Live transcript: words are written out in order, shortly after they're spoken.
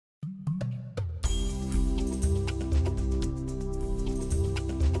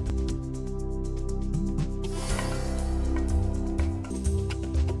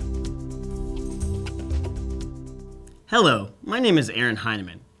Hello, my name is Aaron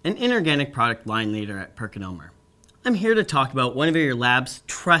Heineman, an inorganic product line leader at PinAAcle. I'm here to talk about one of your lab's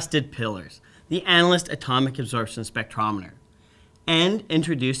trusted pillars, the Analyst Atomic Absorption Spectrometer, and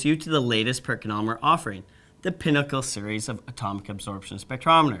introduce you to the latest PinAAcle offering, the PinAAcle Series of Atomic Absorption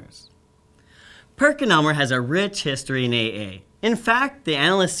Spectrometers. PinAAcle has a rich history in AA. In fact, the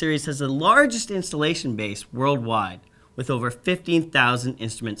Analyst Series has the largest installation base worldwide, with over 15,000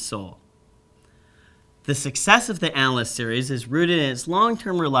 instruments sold. The success of the Analyst Series is rooted in its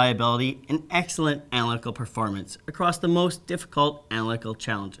long-term reliability and excellent analytical performance across the most difficult analytical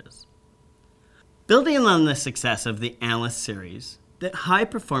challenges. Building on the success of the Analyst Series, the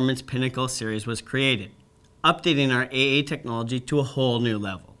high-performance PinAAcle Series was created, updating our AA technology to a whole new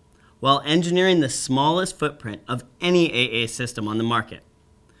level, while engineering the smallest footprint of any AA system on the market.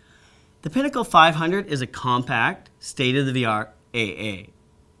 The PinAAcle 500 is a compact, state-of-the-art AA.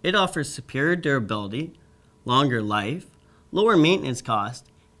 It offers superior durability, longer life, lower maintenance cost,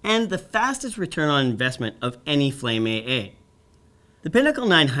 and the fastest return on investment of any flame AA. The PinAAcle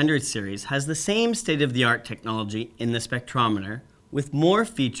 900 series has the same state-of-the-art technology in the spectrometer, with more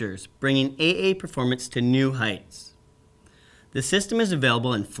features bringing AA performance to new heights. The system is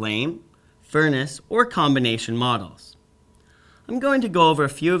available in flame, furnace, or combination models. I'm going to go over a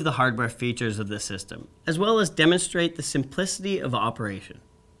few of the hardware features of the system, as well as demonstrate the simplicity of operation.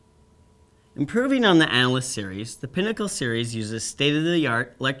 Improving on the Analyst Series, the PinAAcle Series uses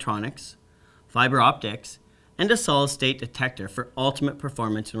state-of-the-art electronics, fiber optics, and a solid-state detector for ultimate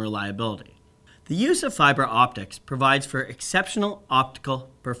performance and reliability. The use of fiber optics provides for exceptional optical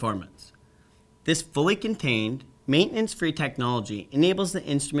performance. This fully contained, maintenance-free technology enables the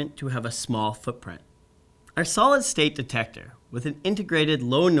instrument to have a small footprint. Our solid-state detector, with an integrated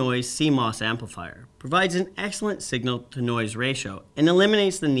low-noise CMOS amplifier, provides an excellent signal-to-noise ratio and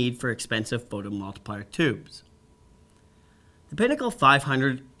eliminates the need for expensive photomultiplier tubes. The PinAAcle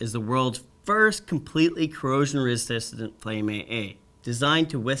 500 is the world's first completely corrosion-resistant flame AA, designed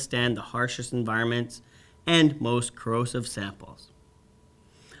to withstand the harshest environments and most corrosive samples.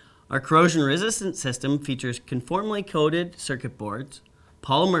 Our corrosion-resistant system features conformally coated circuit boards,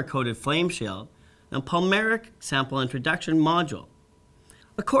 polymer-coated flame shield, and polymeric sample introduction module.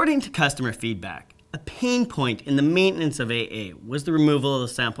 According to customer feedback, a pain point in the maintenance of AA was the removal of the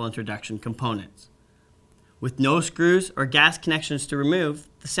sample introduction components. With no screws or gas connections to remove,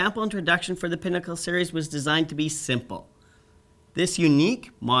 the sample introduction for the PinAAcle Series was designed to be simple. This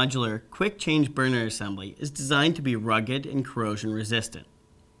unique, modular, quick-change burner assembly is designed to be rugged and corrosion resistant.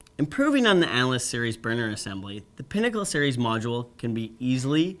 Improving on the Analyst Series burner assembly, the PinAAcle Series module can be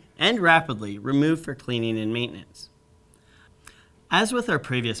easily and rapidly removed for cleaning and maintenance. As with our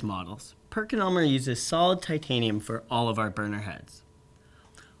previous models, PinAAcle uses solid titanium for all of our burner heads.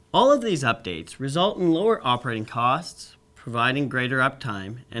 All of these updates result in lower operating costs, providing greater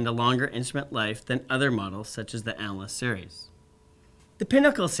uptime and a longer instrument life than other models such as the Analyst Series. The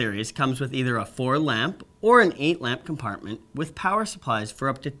PinAAcle Series comes with either a 4-lamp or an 8-lamp compartment with power supplies for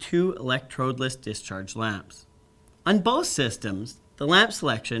up to 2 electrodeless discharge lamps. On both systems, the lamp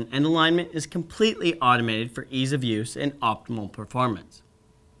selection and alignment is completely automated for ease of use and optimal performance.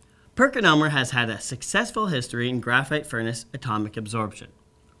 PinAAcle has had a successful history in graphite furnace atomic absorption.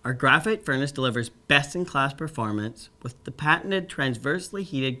 Our graphite furnace delivers best-in-class performance with the patented transversely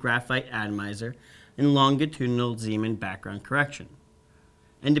heated graphite atomizer and longitudinal Zeeman background correction.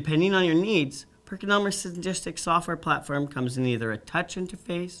 And depending on your needs, PinAAcle's Synergistic software platform comes in either a touch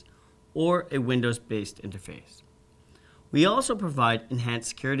interface or a Windows-based interface. We also provide enhanced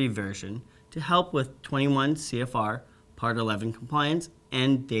security version to help with 21 CFR Part 11 compliance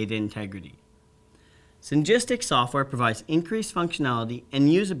and data integrity. Synergistic software provides increased functionality and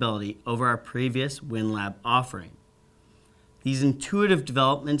usability over our previous WinLab offering. These intuitive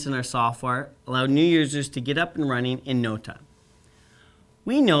developments in our software allow new users to get up and running in no time.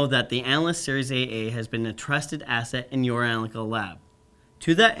 We know that the Analyst Series AA has been a trusted asset in your analytical lab.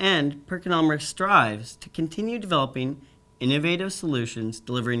 To that end, PinAAcle strives to continue developing innovative solutions,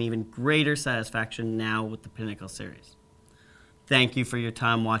 delivering even greater satisfaction now with the PinAAcle Series. Thank you for your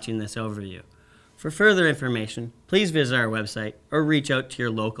time watching this overview. For further information, please visit our website or reach out to your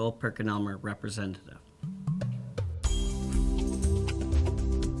local PinAAcle representative.